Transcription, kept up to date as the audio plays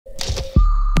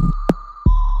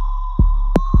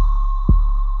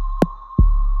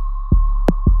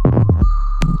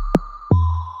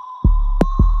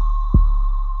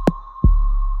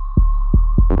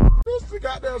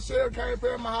motherfucker came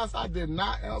past my house. I did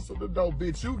not answer the door,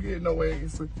 bitch. You get no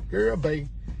answer. Girl, babe.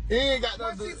 He ain't got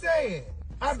nothing. What she said?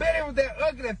 I bet it was that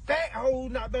ugly fat hole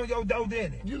knocked on your door,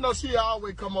 didn't it? You know she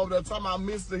always come over there talking about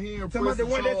Mr. Hearing. Talking about the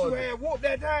one that you had whooped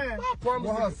that time? I promise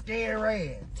you. With her scary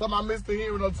ass. Talking about Mr.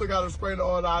 Hearing took out a spray to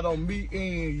order out on me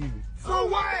and you. So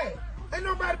what? Ain't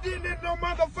nobody did that no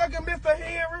motherfucking Mr.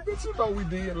 Hearing. But you know we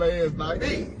did last night.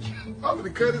 Bitch. I'm gonna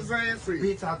cut his ass in.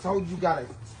 Bitch, I told you gotta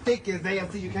stick his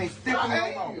ass till you can't stick him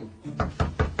no more.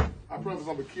 I promise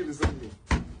I'm gonna kill his ass.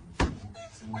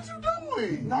 What you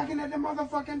doing? Knocking at the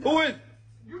motherfucking door. Who is it?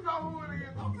 You know who it is.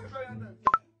 I'm just saying that.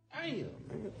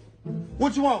 Damn.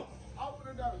 What you want? Open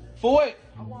the door. For what?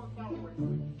 I want to talk with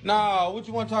you. Nah, what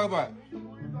you want to talk about?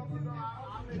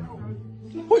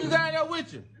 Who you got in there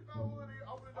with you?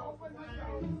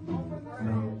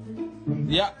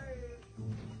 Yeah.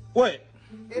 What?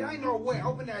 It ain't no way.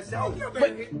 Open that door.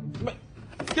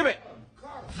 Give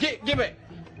it. Give it.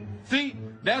 See,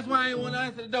 that's why I ain't want to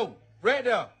answer the door. Right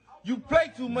there. You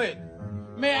play too much.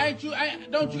 Man,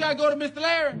 don't you gotta go to Mr.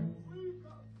 Larry?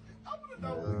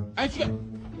 Ain't you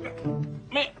got,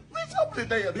 man. Bitch, open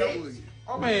the damn door.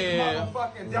 Open Man. this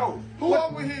motherfucking door. Who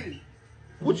over here?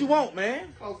 What you want,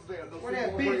 man? Close the damn door. Where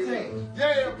that bitch at?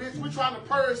 Yeah, bitch, we trying to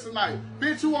purge tonight.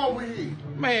 Bitch, who over here?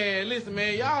 Man, listen,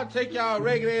 man. Y'all take y'all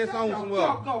regular ass on somewhere.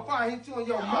 Go find him too in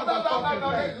your No.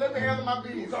 motherfucking Let me handle my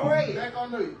business. Go ahead. Back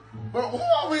on you. But who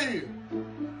over here?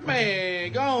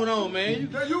 Man, go on, man. You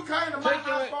came to my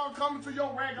house for coming to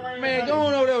your regular ass. Man, go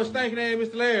on over there with stinking ass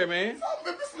Mr. Larry, man.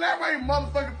 So, Mr. Larry ain't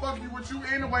motherfucking fucking you with you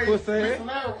anyway. What's that? Mr.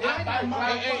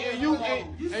 Larry,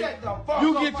 You said the fuck.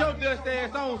 You get your dust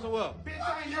ass on somewhere. Bitch,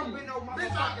 I ain't never been no Bitch,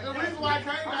 motherfucking. the reason why I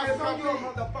came I down saw is you a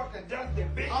motherfucking dusty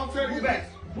bitch. I'm telling you Move back.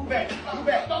 Move back. Move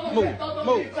back. Move.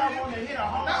 Bitch, I want to hit a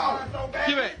home run so bad.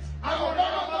 Give it. I want to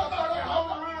hit a motherfucking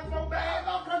home run so bad.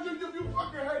 You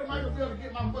fucking heard Michael Bill to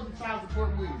get my fucking child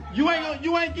support with you.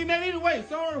 You ain't getting that anyway.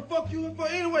 So I'm gonna fuck you for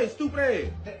anyway, stupid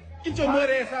ass. Get your mud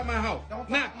ass out my house.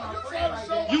 Now,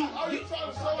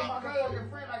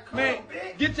 man,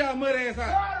 get y'all mud ass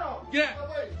out. Get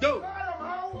out.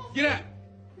 Go. Get out.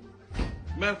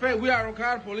 Matter of fact, we are on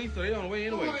call the police, so they on the way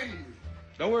anyway.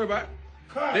 Don't worry about it.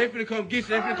 They finna come get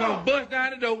you. They finna come bust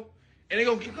down the door, and they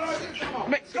gonna get. Come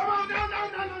on, no.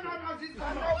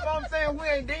 I know what I'm saying. We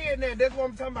ain't did that. That's what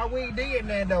I'm talking about. We ain't did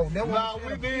that though. Nah,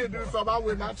 we did do something. I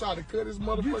went and I tried to cut his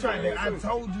motherfucker. You trying to? I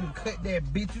told you to cut that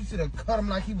bitch. You should have cut him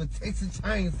like he was Texas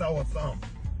Chainsaw or something.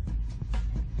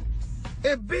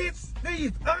 And bitch,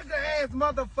 these ugly ass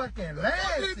motherfucking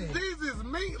lashes. These is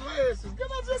meat lashes. Can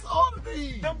I just order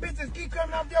these? Them bitches keep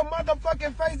coming off your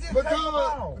motherfucking face. Just take them Because,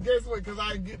 off. guess what? Because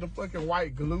I didn't get the fucking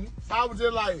white glue. I was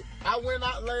just like, I went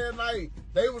out last night.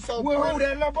 They were so Well, who, pretty.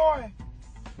 that little boy?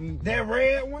 That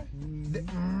red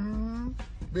one?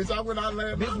 Bitch, I went out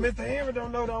last Bitch, night. Mr. Henry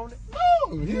don't know, don't it?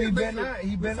 No, He been out.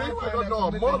 He been out. He wasn't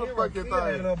gonna do a motherfucking That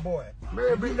thing. little boy. Man,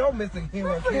 You bitch, know Mr.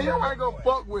 Henry. Mr. Henry ain't gonna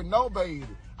fuck with no baby.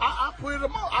 I put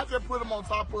them on. I just put them on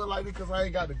top of it like this because I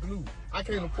ain't got the glue. I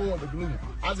can't afford the glue.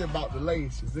 I just bought the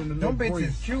lashes and the little Them bitches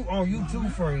braids. cute on you too,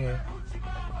 friend.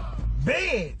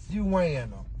 Beds, you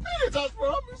wearing them. Bitch, I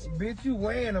promise. Bitch, you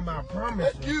wearing them, I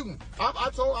promise That's you. cute. I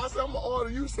said I'm gonna order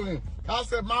you some. I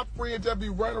said my friend just be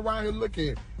running around here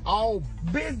looking all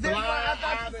Bitch, that's why I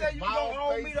thought you said you blind, gonna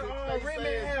order me the bald-faced, women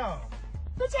face hair. ass.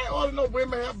 Bitch, I ain't order no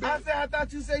women hair, bitch. I said I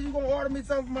thought you said you gonna order me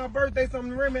something for my birthday,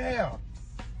 something women hair.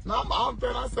 No, I'm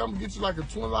saying I said I'm gonna get you like a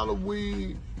 $20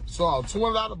 wig, so a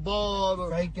 $20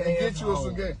 bottle, Fake and get you asshole.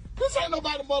 some game. This ain't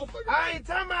nobody motherfucker. I ain't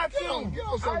talking about Get you. on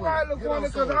All somewhere. right, Get on Laquanda,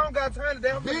 because I somewhere. don't got time to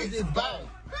damn Bitch, bye.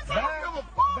 Bitch, I Bye. don't give a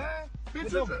fuck. Bye. Bitch,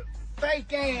 With you them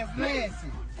fake ass lashes.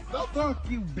 no, Fuck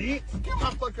you, bitch. get my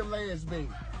fucking lash back.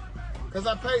 Cause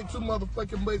I paid too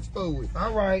motherfucking much for it.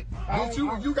 All right. Bitch,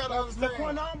 you gotta understand.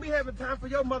 Laquanda, I don't be having time for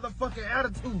your motherfucking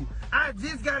attitude. I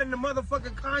just got in the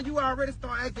motherfucking car and you already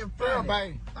start acting Yeah, funny.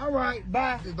 bang. All right,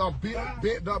 bye. It done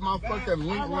bent up my fucking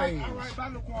link All right, lanes. bye,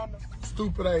 Laquanda.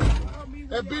 Stupid ass. Tell me when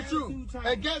Hey, your bitch, you. attitude change.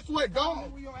 Hey, guess what? Tell Go. me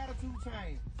when your attitude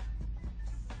change.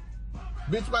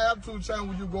 Bitch, my attitude change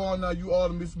when you go on now. You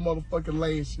order me some motherfucking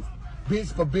lashes.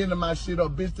 Bitch, for bending my shit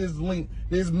up. Bitch,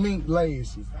 this mink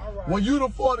lashes. All right. When you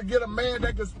afford to get a man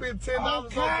that can spend $10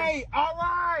 Okay, all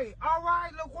right,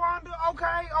 Laquanda.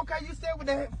 Okay, you said what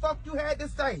the fuck you had to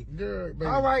say. Good, baby.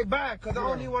 All right, bye, because I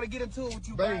don't even want to get into it with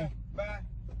you. Baby. Bye.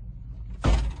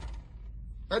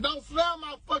 And don't slam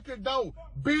my fucking door,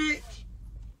 bitch.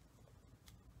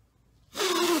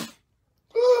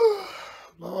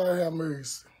 Lord have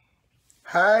mercy.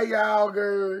 Hey, y'all,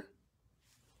 girl.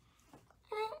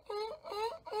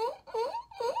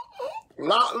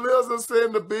 Lot lizards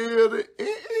in the building. It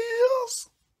is.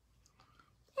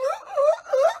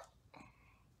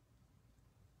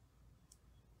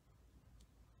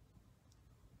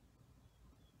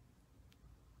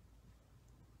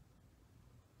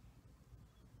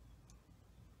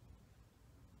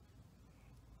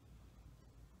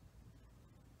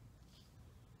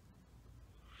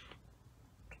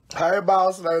 Hey,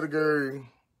 boss lady girl.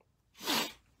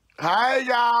 Hey,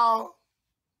 y'all.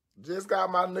 Just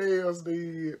got my nails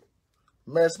did.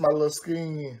 Match my little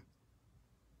skin.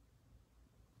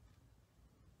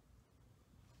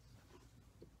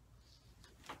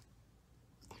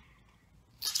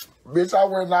 Bitch, I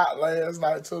went out last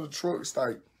night to the truck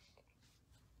state.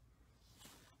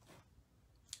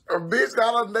 A bitch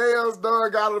got her nails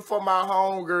done, got it for my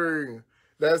home girl.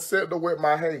 That set to with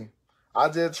my hair. I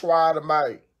just tried to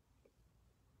make.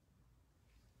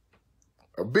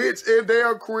 A bitch in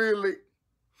there acrylic.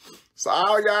 So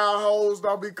all y'all hoes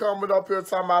don't be coming up here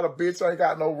talking about a bitch ain't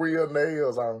got no real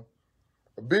nails on.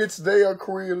 A bitch they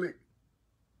acrylic.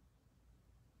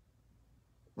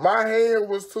 My hand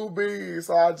was too big,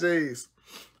 so I just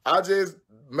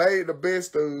made the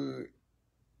best of it.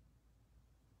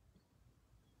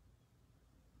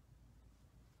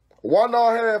 One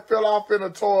on hand fell off in the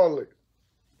toilet.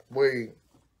 Wait.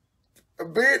 A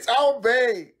bitch, I'm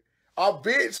bad. A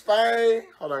bitch fang.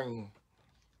 Hold on.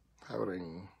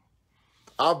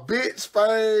 A bitch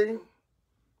fang.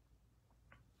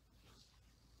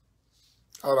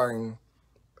 Hold on.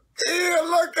 Yeah,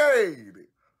 look at it.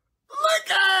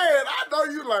 Look at it. I know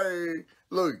you like.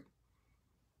 Look.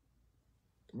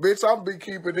 Bitch, I'm be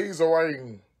keeping these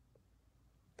away.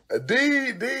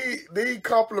 These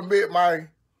compliment my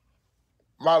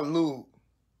look.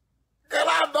 And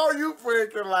I know you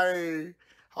freaking like.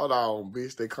 Hold on,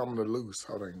 bitch. They coming to loose.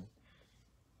 Hold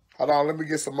on. Let me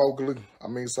get some more glue. I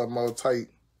mean, some more tape.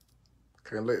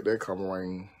 Can't let that come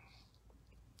away.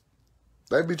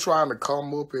 They be trying to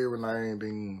come up every now and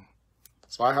then.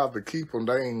 So I have to keep them.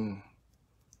 They ain't.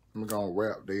 I'm gonna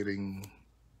wrap that in.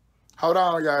 Hold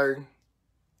on, y'all.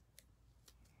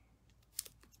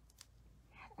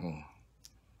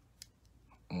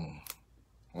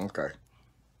 Okay.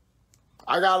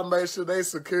 I gotta make sure they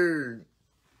secured.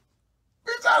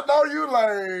 Bitch, I know you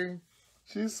lame.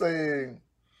 She said,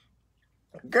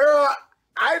 girl,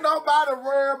 ain't nobody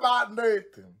worry about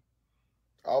nothing.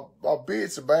 A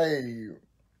bitch, babe.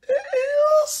 It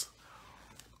is.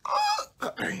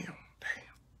 Damn.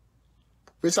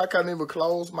 Bitch, I can't even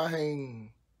close my hand.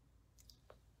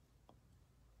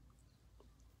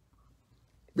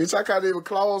 Bitch, I can't even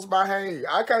close my hand.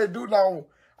 I can't do no.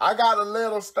 I gotta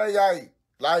let her stay out.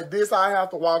 Like this, I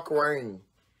have to walk around.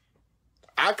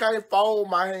 I can't fold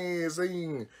my hands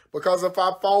in. Because if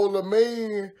I fold them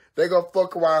in, they gonna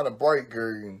fuck around and break,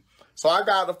 girl. So I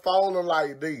gotta fold them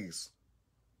like this.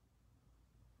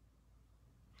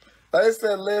 They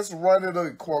said, let's run it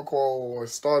up, quote,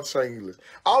 Star Challenge.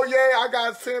 Oh, yeah, I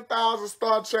got 10,000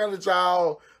 Star Challenge,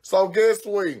 y'all. So guess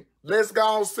what? Let's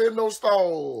go and send those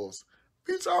stars.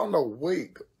 Bitch, I don't know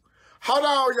wait. Hold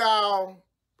on, y'all.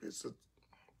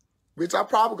 Bitch, I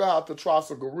probably gonna have to try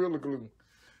some Gorilla Glue.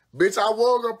 Bitch, I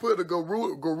was gonna put the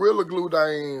Gorilla Glue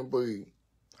down, but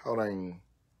hold on.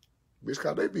 Bitch,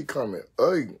 cause they be coming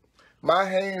ugly. My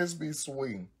hands be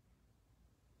sweet.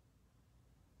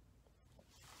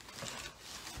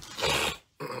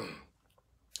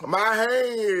 My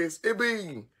hands, it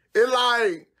be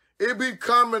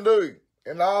coming up.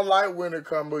 And I like when it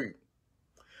come up.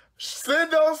 Send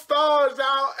those stars,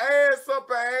 y'all, ass up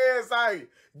and ass out.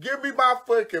 Give me my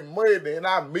fucking money, and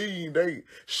I mean they.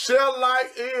 Shell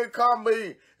like income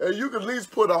in, and you can at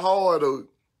least put a heart up.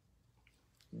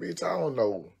 Bitch, I don't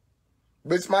know.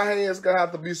 Bitch, my hands gonna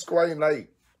have to be square night.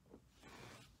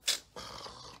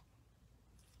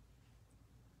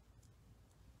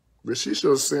 But she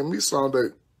should send me some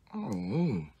that.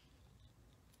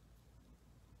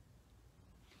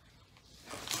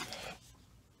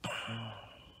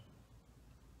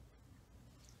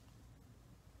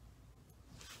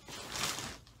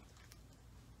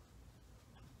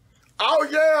 Oh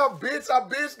yeah, bitch! A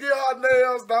bitch get her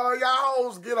nails done. Y'all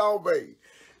hoes get on me.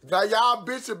 Now y'all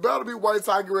bitches better be waiting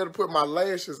till I get ready to put my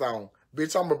lashes on.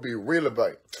 Bitch, I'm gonna be really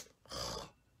bad.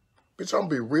 Bitch, I'm gonna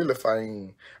be really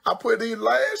fine. I put these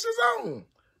lashes on.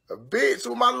 A bitch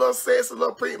with my little sexy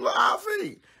little pink little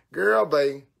outfit. Girl,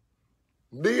 babe.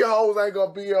 These hoes ain't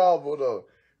gonna be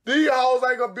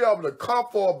able to come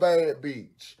for a bad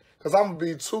bitch. Cause I'm gonna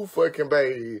be too fucking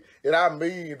bad. And I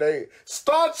mean they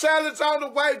Star Challenge on the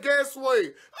way, guess what?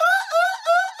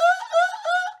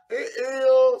 It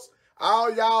is.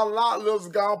 All y'all lot lives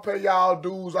gonna pay y'all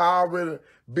dues already.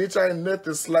 Bitch ain't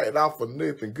nothing slacked off for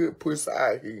nothing. Good pussy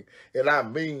out here. And I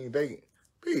mean they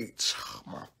bitch. Oh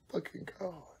my fucking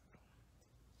God.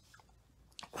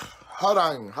 Hold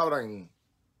on.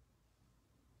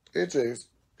 It just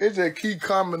keep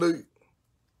coming up.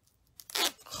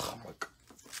 Oh my God.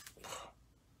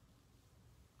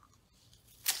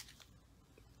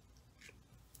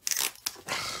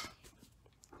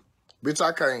 Bitch,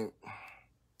 I can't.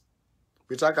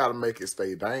 Bitch, I gotta make it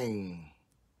stay dang.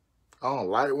 I don't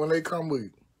like when they come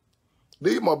with.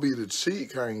 These must be the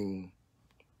cheek hang.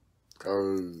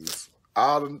 Cause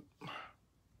all the...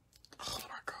 Oh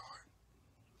my God.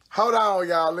 Hold on,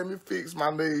 y'all. Let me fix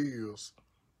my nails.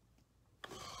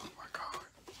 Oh my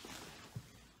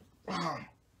God.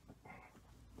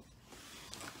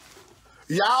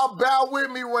 Y'all bear with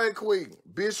me way quick.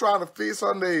 Bitch trying to fix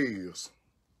her nails.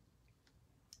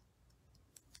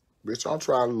 Bitch, I'm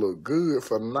trying to look good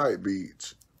for the night,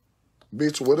 bitch.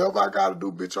 Bitch, whatever I gotta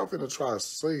do, bitch, I'm finna try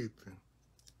something.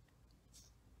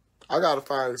 I gotta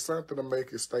find something to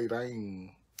make it stay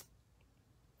dang.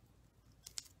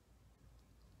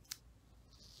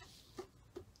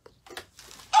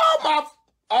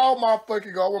 Oh my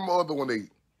fucking God, where my other one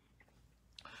eat?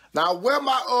 Now, where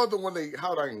my other one eat?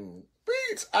 Hold on.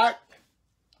 Bitch,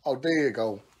 oh, there you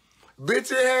go. Bitch,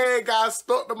 your head got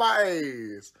stuck to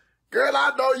my ass. Girl,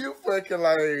 I know you fucking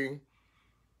lame.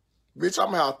 Bitch,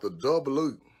 I'm gonna have to double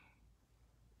it.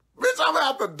 Bitch, I'm gonna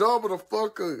have to double the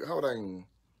fuck up. Hold on.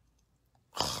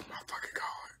 Oh, my fucking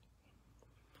God.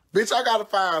 Bitch, I gotta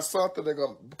find something that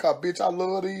gonna... Because, bitch, I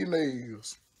love these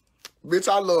nails. Bitch,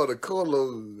 I love the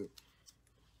color.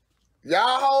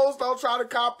 Y'all hoes don't try to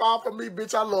cop off of me.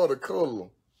 Bitch, I love the color.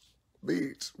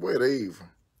 Bitch, whatever.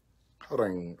 Hold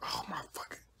on. Oh, my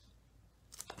fucking...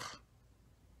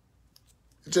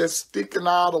 Just sticking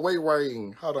all the way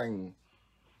right. Hold on.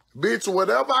 Bitch,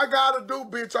 whatever I gotta do,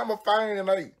 bitch, I'ma find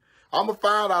it. I'ma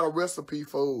find out a recipe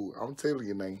for it. I'm telling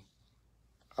you, man.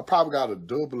 I probably gotta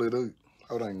double it up.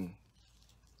 Hold on.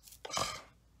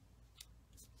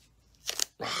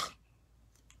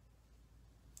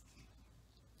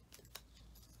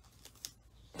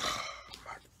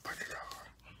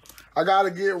 I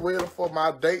gotta get ready for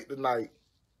my date tonight.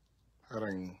 Hold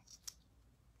on.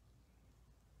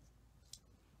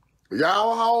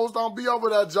 Y'all hoes don't be over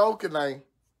there joking, eh?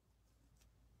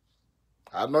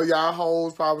 I know y'all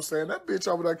hoes probably saying, that bitch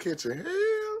over there catching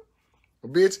hell.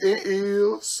 Bitch, it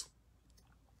is.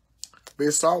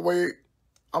 Bitch, some way,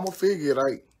 I'm going to figure it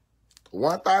out.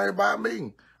 One thing about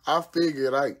me, I figure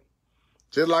it out.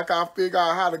 Just like I figure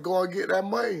out how to go and get that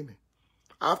money.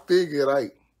 I figure it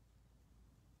out.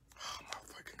 Oh, my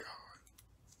fucking God.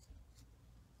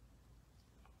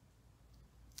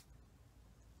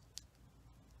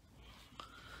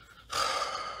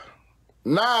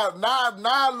 Nah,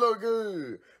 look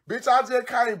good. Bitch, I just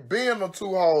can't bend them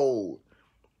two hoes.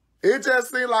 It just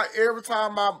seems like every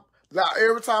time my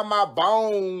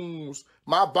bones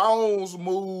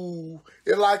move,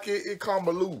 it like it come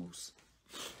loose.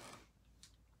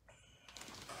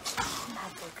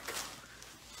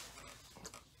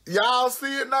 Y'all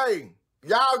see it now?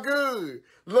 Y'all good.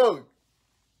 Look.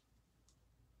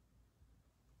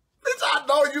 Bitch, I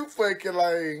know you fucking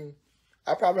lame.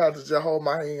 I probably have to just hold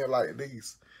my hand like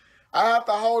this. I have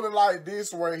to hold it like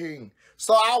this right here.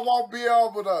 So I won't be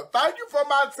able to. Thank you for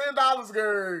my $10,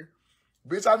 girl.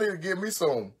 Bitch, I need to get me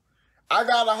some. I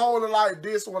gotta hold it like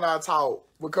this when I talk.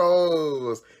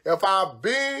 Because if I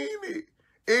bend it,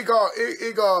 it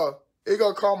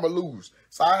gonna come loose.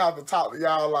 So I have to talk to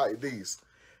y'all like this.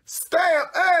 Stand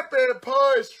up and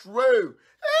push through. And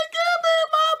give me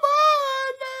my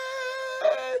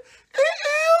money. It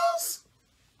is.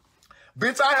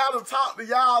 Bitch, I have to talk to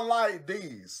y'all like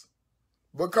this.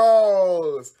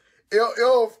 Because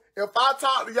if I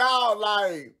talk to y'all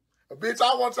like, bitch,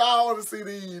 I want y'all to see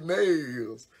these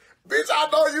nails. Bitch, I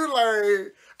know you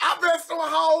lame. I bet some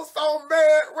hoes so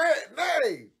mad right now.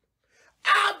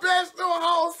 I bet some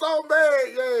hoes so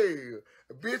mad, yeah.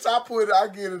 Bitch, I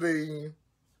get it in.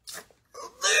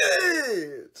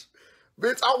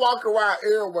 Bitch, I walk around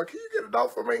everywhere. Can you get it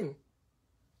out for me?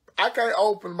 I can't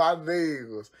open my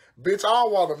nails. Bitch, I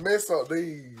don't want to mess up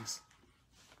these.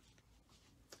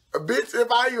 Bitch, if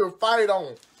I even fight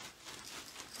on,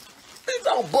 bitch,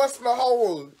 I'm busting a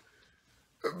hole.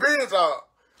 Bitch,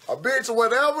 a bitch,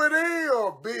 whatever it is,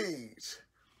 bitch.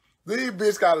 These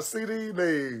bitch gotta see these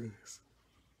nails.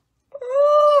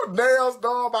 Ooh, nails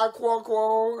done by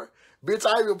Quan. Bitch,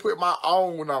 I even put my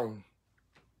own on.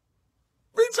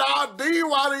 Bitch, y'all D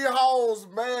why these hoes,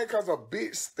 man, cause a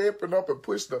bitch stepping up and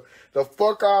push the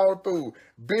fuck all through.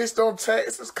 Bitch, them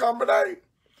taxes coming out.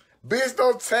 Bitch,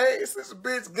 them taxes,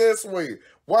 bitch, guess what?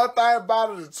 One thing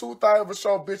about it, the two things for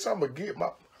sure, bitch, I'm gonna get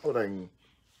my, hold on.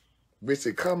 Bitch,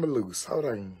 it coming loose, hold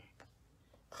on.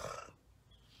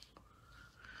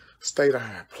 Stay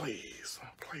down, please,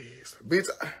 please. Bitch,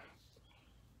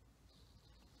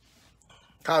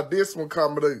 how this one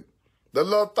coming out? The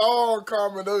little thorn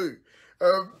coming out.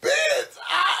 Bitch,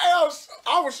 I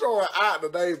was showing out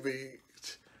today,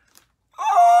 bitch.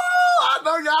 Oh, I I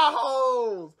know y'all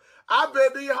hoes. I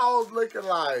bet these hoes looking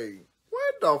like,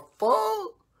 what the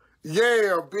fuck?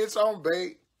 Yeah, bitch, I'm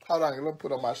bait. Hold on, let me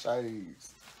put on my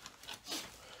shades.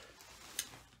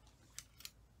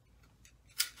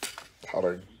 Hold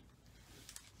on.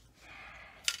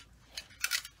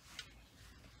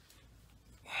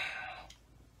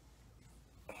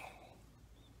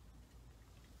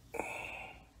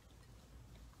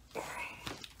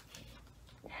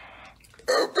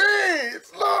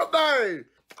 Bitch, Lord dang.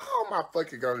 Oh my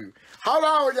fucking god. Hold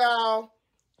on, y'all.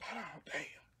 Hold on, damn.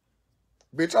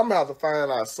 Bitch, I'm about to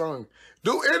find out something.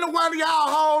 Do any one of y'all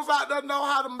hoes out there know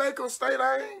how to make them stay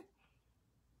down?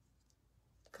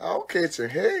 I'm catching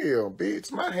hell,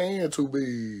 bitch. My hand too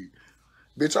big.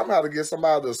 Bitch, I'm about to get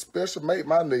somebody to special make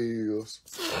my nails.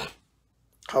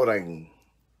 Hold on.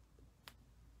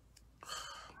 Oh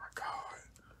my God.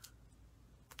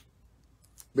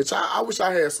 Bitch, I wish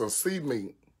I had some sea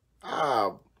meat.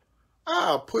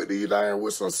 I'll put these down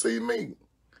with some sea meat.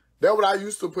 That's what I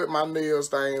used to put my nails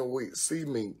down with, sea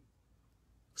meat.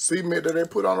 Sea meat that they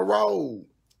put on the road.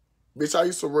 Bitch, I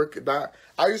used to work it down.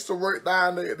 I used to work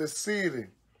down there at the city.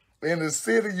 And the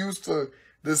city used to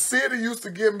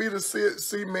give me the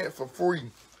cement for free.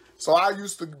 So I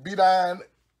used to be down.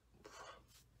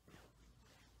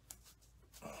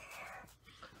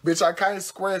 Bitch, I can't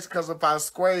scratch because if I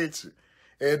scratch it,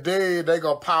 and then they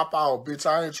gonna pop out. Bitch,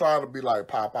 I ain't trying to be like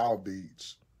pop out,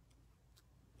 bitch.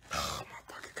 Oh my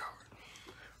fucking God.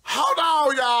 Hold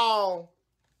on, y'all.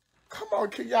 Come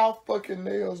on, can y'all fucking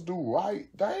nails do right?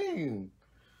 Damn.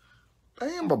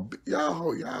 Damn,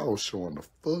 y'all showing the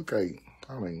fuck ain't.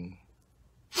 I mean,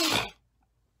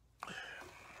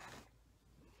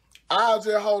 I'll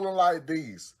just hold them like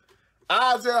these.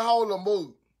 I'll just hold them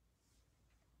up.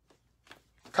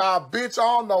 Cause bitch, I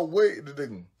don't know what to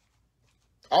do.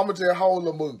 I'ma just hold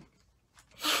them up.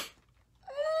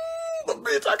 But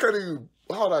bitch, I couldn't even,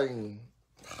 hold on.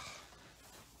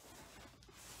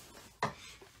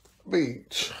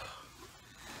 Bitch.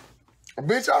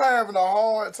 Bitch, I'm having a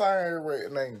hard time right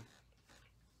now.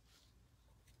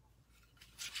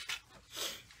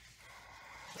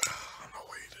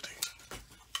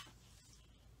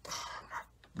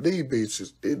 These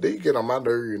bitches, they get on my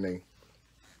nerve now.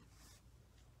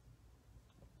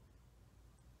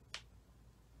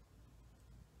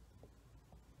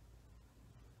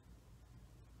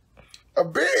 A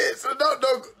bitch,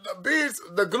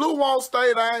 the glue won't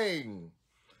stay down.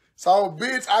 So,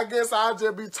 bitch, I guess I'll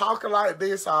just be talking like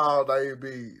this all day,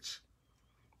 bitch.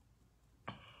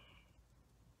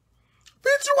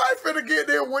 Bitch, you ain't finna get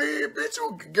that wig, bitch.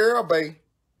 You girl, bae.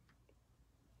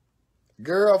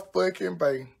 Girl fucking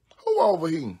bae. Who over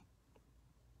here?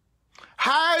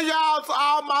 Hey, y'all, to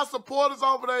all my supporters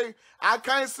over there. I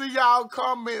can't see y'all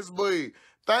comments, but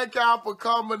thank y'all for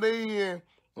coming in.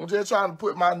 I'm just trying to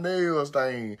put my nails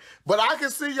down. But I can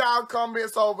see y'all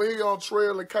comments over here on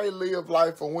Trailer K Live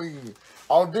Life and Win.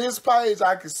 On this page,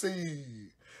 I can see.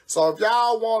 So if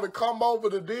y'all want to come over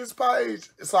to this page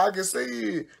so I can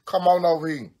see it, come on over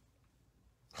here.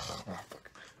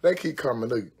 They keep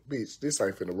coming up. Bitch, this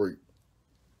ain't finna work.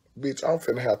 Bitch, I'm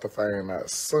finna have to find out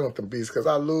something, bitch, because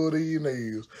I love these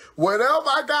nails. Whatever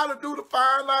I gotta do to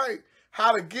find out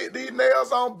how to get these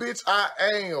nails on, bitch, I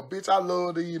am. Bitch, I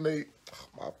love these nails. Oh,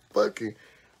 my fucking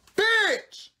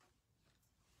bitch.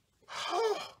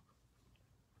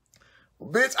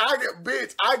 Bitch,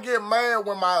 I get mad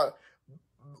when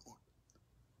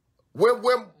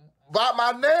by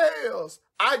my nails.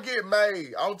 I get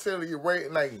mad. I'm telling you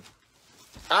right now.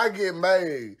 I get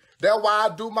mad. That's why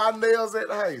I do my nails at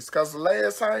the house. Because the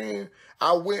last time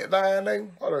I went down there,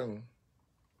 hold on.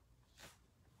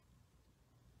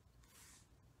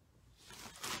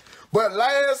 But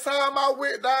last time I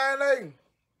went down there,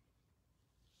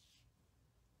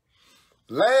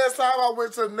 last time I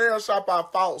went to the nail shop, I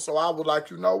fought. So I was like,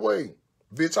 you know what?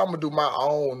 Bitch, I'm going to do my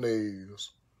own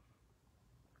nails.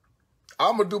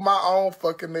 I'm going to do my own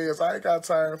fucking nails. I ain't got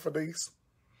time for these.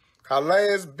 Cause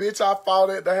last bitch I fought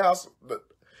at the house,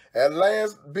 at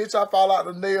last bitch I fought out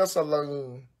the nail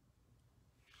salon.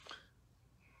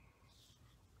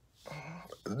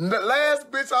 The last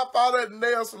bitch I fought at the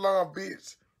nail salon,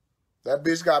 bitch. That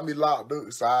bitch got me locked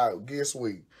up, so guess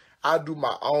what? I do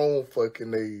my own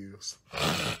fucking nails.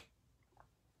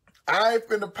 I ain't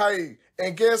finna pay.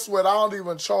 And guess what? I don't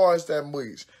even charge that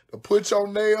much. To put your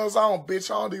nails on,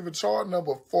 bitch, I don't even charge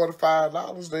number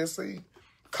 $45. That's it.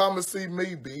 Come and see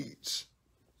me, bitch.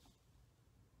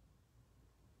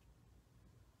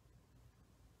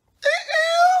 It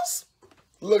is.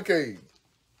 Look at you.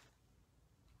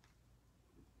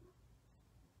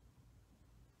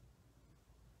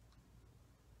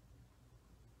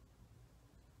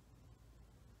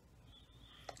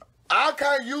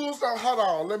 can't use them. Hold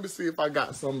on. Let me see if I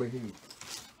got some in here.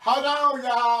 Hold on,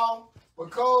 y'all.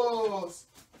 Because,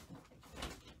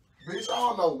 bitch, I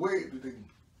don't know what to do.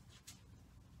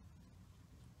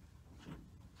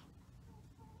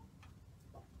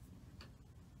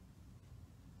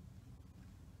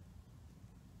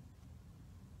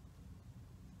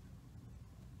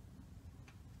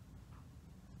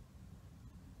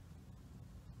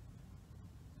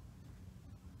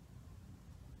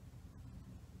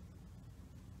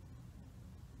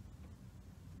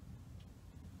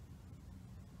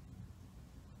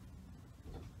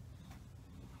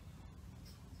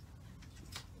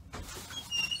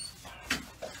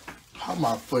 How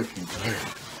my fucking god.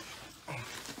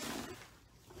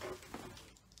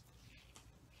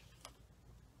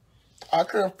 I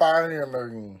couldn't find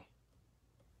him.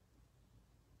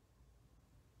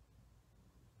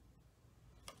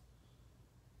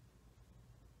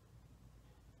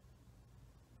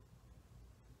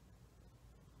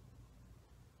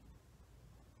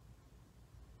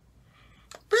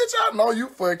 Bitch, I know you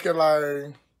fucking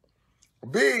like,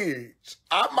 bitch.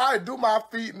 I might do my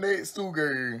feet next too,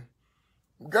 girl.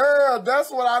 Girl, that's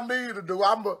what I need to do.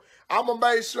 I'ma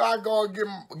make sure I go and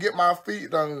get my feet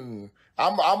done.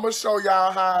 I'ma show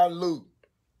y'all how I look.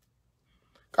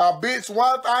 Cause bitch,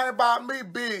 one thing about me,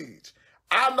 bitch,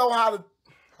 I know how to.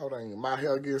 Hold on, my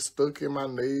hair gets stuck in my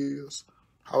nails.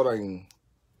 Hold on.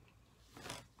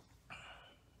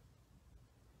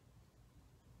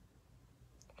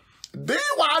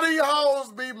 Why these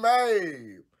hoes be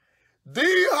mad?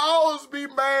 These hoes be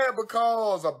mad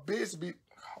because a bitch be.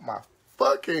 Oh my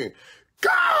fucking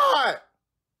God!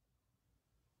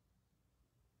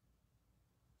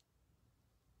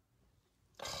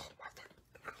 Oh my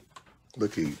fucking.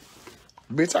 Look here.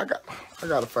 Bitch, I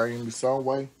gotta find me some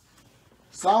way.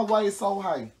 Some way, some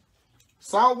hay.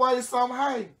 Some way, some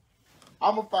hay.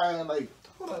 I'ma find like.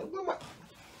 Hold on, where my.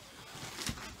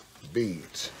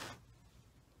 Bitch.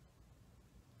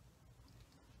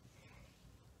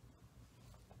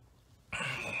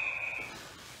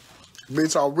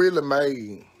 Bitch, I'm really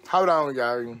made. Hold on,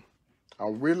 y'all.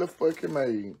 I'm really fucking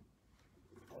made.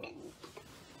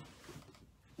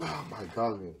 Oh, my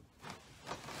God.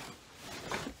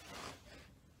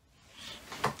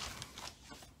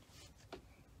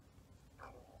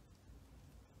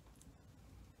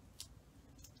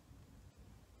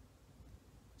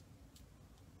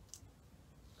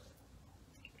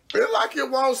 It's like it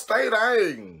won't stay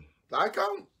there. Like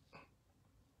I'm...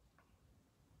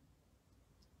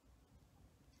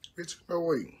 Bitch, no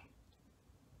way.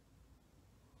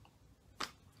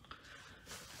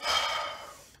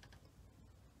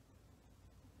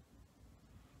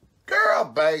 Girl,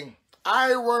 babe,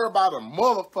 I ain't worried about a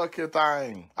motherfucking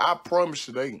thing. I promise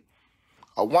you, they.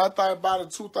 One thing about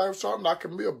it, two things something, I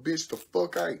can be a bitch the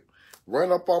fuck ain't.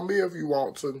 Run up on me if you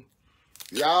want to.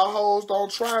 Y'all hoes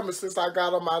don't try me since I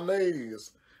got on my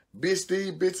knees. Bitch,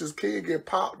 these bitches can't get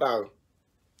popped out.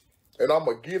 And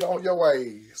I'ma get on your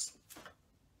ass.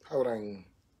 Hold on.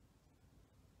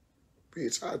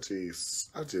 Bitch, I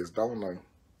just don't know.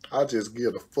 I just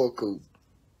give the fuck up.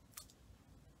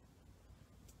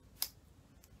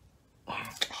 Oh my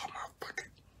fucking.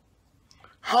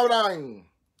 Hold on.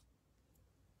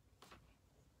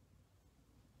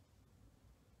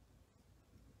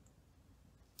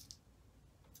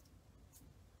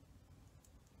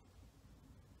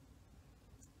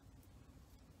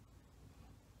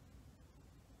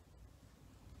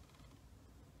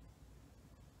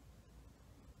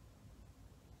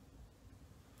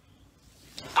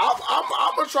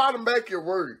 I'm gonna try to make it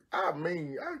work. I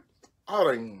mean, hold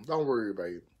on, don't worry,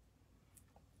 baby.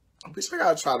 Bitch, I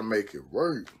gotta try to make it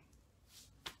work.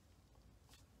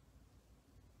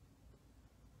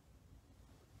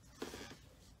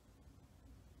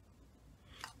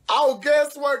 Oh,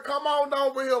 guess what? Come on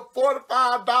over here,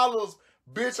 $45.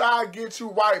 Bitch, I'll get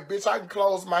you right. Bitch, I can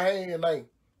close my hand, ain't.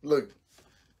 Look.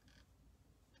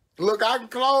 Look, I can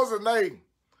close it, ain't.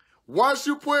 Once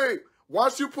you put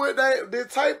the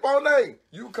tape on there,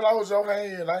 you close your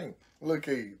hand, ain't. Look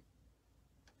at you.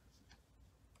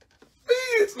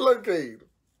 Bitch, look at you.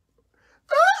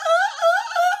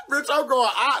 Bitch, I'm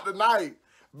going out tonight.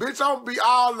 Bitch, I'm gonna be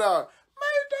all the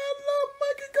make that little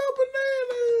monkey go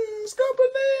bananas. Go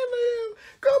bananas.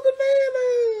 Go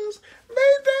bananas.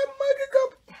 Make that monkey go.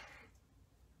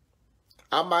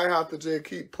 I might have to just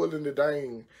keep pulling it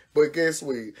down. But guess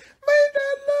what? Make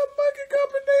that little monkey go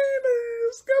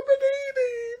bananas. Go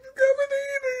bananas. Go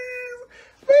bananas.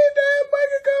 Make that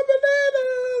monkey go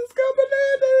bananas. Go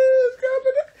bananas. Go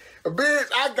bananas. Bitch,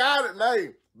 I got it now.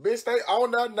 Bitch, they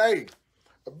on that name.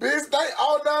 Bitch, they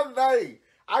on that name.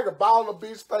 I can ball a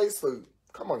bitch face suit.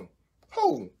 Come on.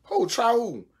 Who? Try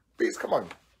who? Bitch, come on.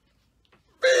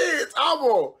 Bitch,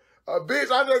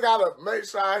 bitch, I just gotta make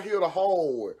sure I hear the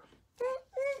whole.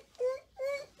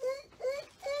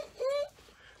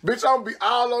 Bitch, I'm gonna be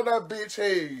all on that bitch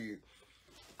head.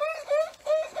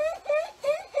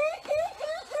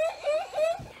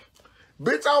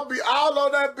 Bitch, I'll be all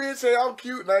on that bitch head. I'm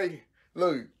cute now.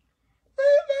 Look.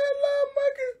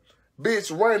 Bitch,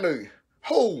 run it.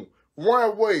 Who?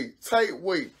 Run weight. Take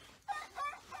weight.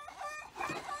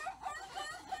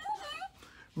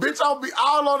 Bitch, I'll be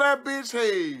all on that bitch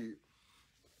head.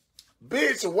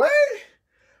 Bitch, what?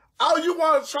 Oh, you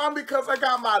want to try me because I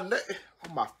got my neck?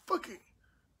 Oh, my fucking.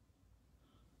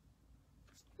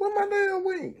 Where my damn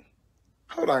wing?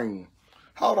 Hold on.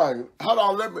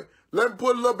 Let me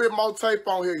put a little bit more tape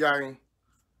on here, gang.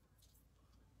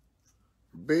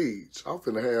 Bitch, I'm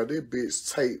finna have this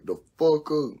bitch tape the fuck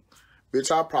up.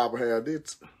 Bitch, I probably have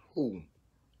this. Who?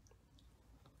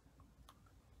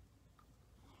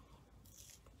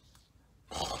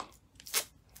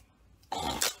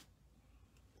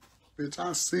 Bitch,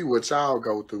 I see what y'all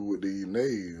go through with these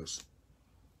nails.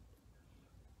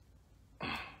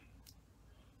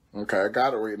 Okay, I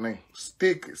got it right now.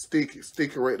 Stick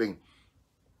it right there.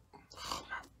 Oh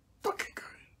my fucking god.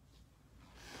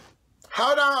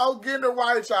 Hold on, I'm getting it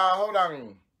right, y'all. Hold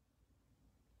on.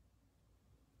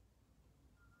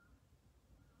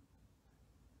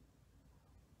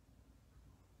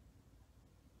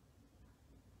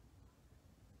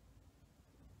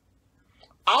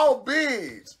 Oh,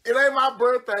 bitch. It ain't my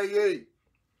birthday yet.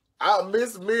 I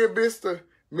miss me and Mr.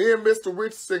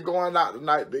 Richardson going out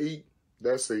tonight to eat.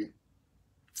 That's it.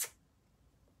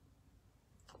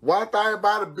 One thing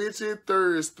about a bitch, it's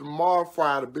Thursday, tomorrow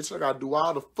Friday. Bitch, I gotta do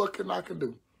all the fucking I can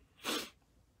do.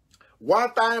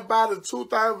 One thing about it, two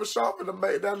things for shopping to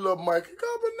make that little monkey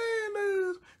go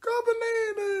bananas, go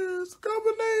bananas, go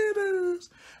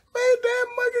bananas. Make that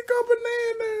monkey go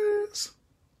bananas.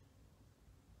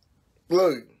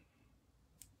 Look.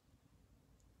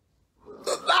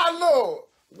 Now look.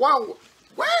 Wow.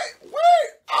 Wait.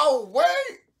 Oh, wait.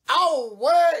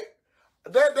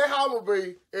 That how I'm gonna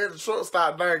be in the short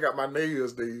stop. Now I got my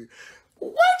nails, dude.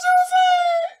 What you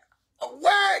say?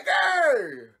 Wait,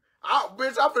 girl.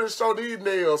 Bitch, I'm finna show these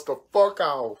nails the fuck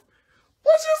off.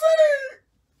 What you say?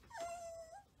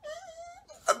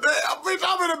 Bitch,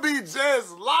 I'm finna be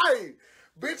just like.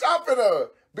 Bitch, I'm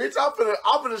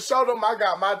finna show them I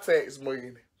got my tax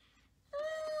money.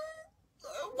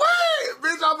 Wait,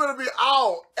 bitch, I'm finna be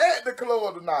out at the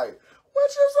club tonight.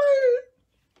 What you say?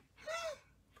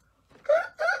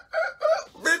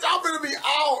 Bitch, I'm finna be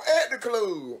out at the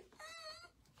club.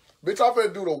 Bitch, I'm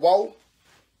finna do the whoa.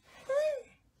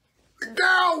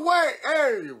 Girl, wait,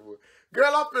 hey.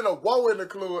 Girl, I'm finna whoa in the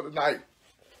club tonight.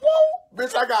 Whoa.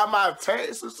 Bitch, I got my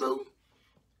taxes too.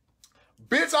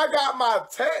 Bitch, I got my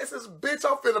taxes. Bitch,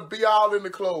 I'm finna be all in the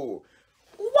club.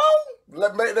 Whoa.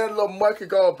 Let's make that little monkey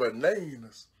go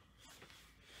bananas.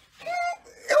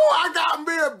 I got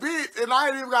me a bitch, and I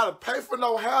ain't even gotta pay for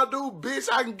no hairdo. Bitch,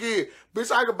 I can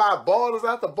buy bottles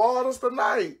after bottles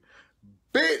tonight.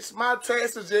 Bitch, my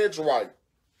taxes just right.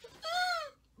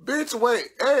 Bitch,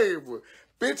 wait, hey,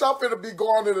 bitch, I'm finna be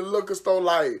going to the liquor store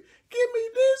like, give me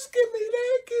this, give me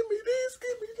that, give me this,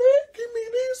 give me that, give me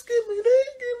this, give me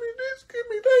that, give me this, give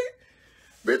me that.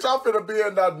 Bitch, I'm finna be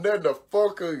in that nothing to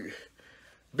fuck you.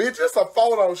 Bitch, it's a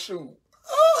photo shoot.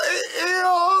 Oh, it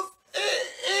is.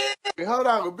 Hold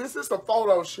on, bitch, it's a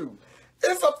photo shoot.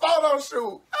 It's a photo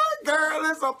shoot. Oh, girl,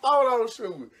 it's a photo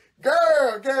shoot.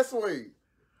 Girl, guess what?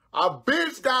 A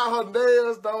bitch got her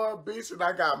nails done, bitch, and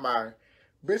I got mine.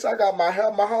 Bitch, I got my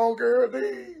hair, my homegirl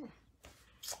did.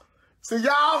 See,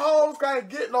 y'all hoes can't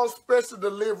get no special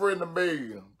delivery in the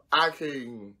mail. I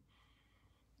can't.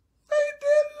 They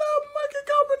did love monkey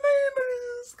go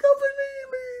bananas, go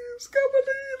bananas, go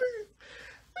bananas.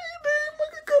 They did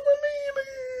monkey go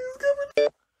bananas, go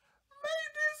bananas.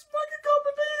 Made this monkey go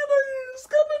bananas,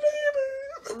 go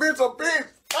bananas. Bitch, a bitch,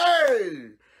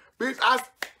 hey.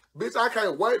 Bitch, I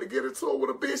can't wait to get into it with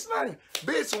a bitch name.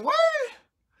 Bitch, what?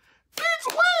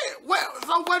 Bitch, what?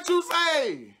 So what you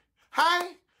say?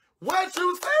 Hey? What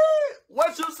you say?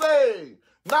 What you say?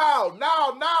 No.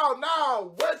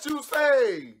 What you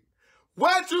say?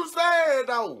 What you say,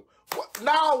 though?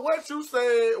 No, what you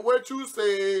said? What you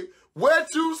said?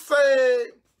 What you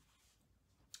said?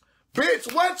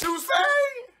 Bitch, what you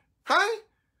say? Hey?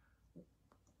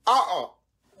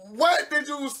 What did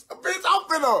you... Bitch, I'm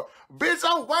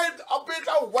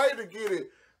waiting to get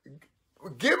it.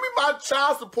 Give me my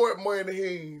child support money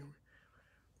here.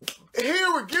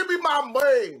 Here, give me my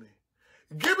money.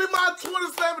 Give me my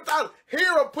 $27,000.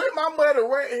 Here, put my money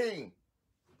right here.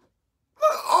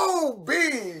 Oh, Ooh,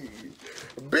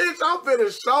 bitch, I'm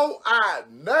finna show I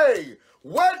name.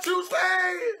 What you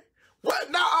say? What?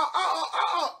 No,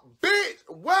 bitch,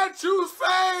 what you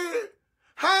say?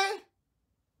 Hey?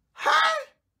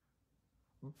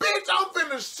 Bitch, I'm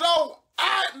finna show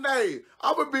I name.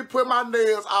 I'm gonna be putting my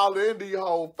nails all in the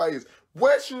whole face.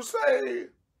 What you say?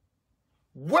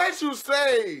 What you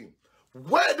say?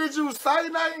 What did you say,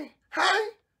 name? Hey?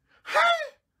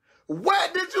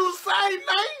 What did you say,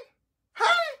 name?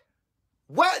 Hey?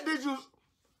 What did you...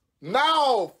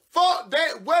 No, fuck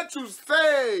that. What you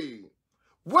say?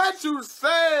 What you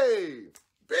say?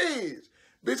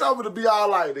 Bitch, I'm gonna be all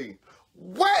like this.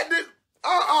 What did... No,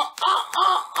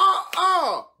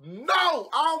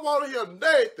 I don't want to hear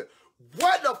nothing.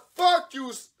 What the fuck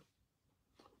you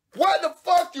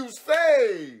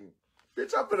say?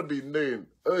 Bitch, I'm gonna be named.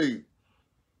 Hey.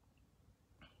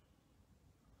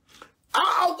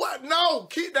 What? No,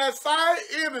 keep that same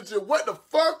energy. What the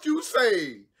fuck you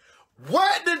say?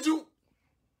 What did you...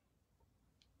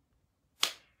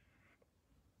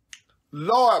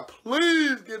 Lord,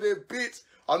 please give that bitch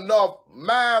enough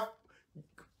math.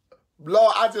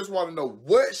 Lord, I just want to know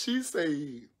what she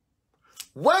said.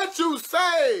 What you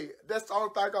say? That's the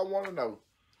only thing I want to know.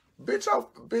 Bitch, I'm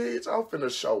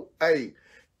finna show. Hey,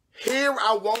 here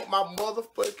I want my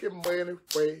motherfucking money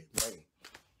right now.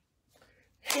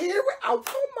 Here I want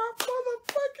my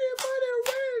motherfucking money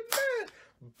right now.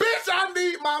 Bitch, I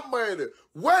need my money.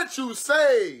 What you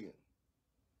say?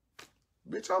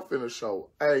 Bitch, I'm finna show.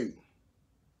 Hey.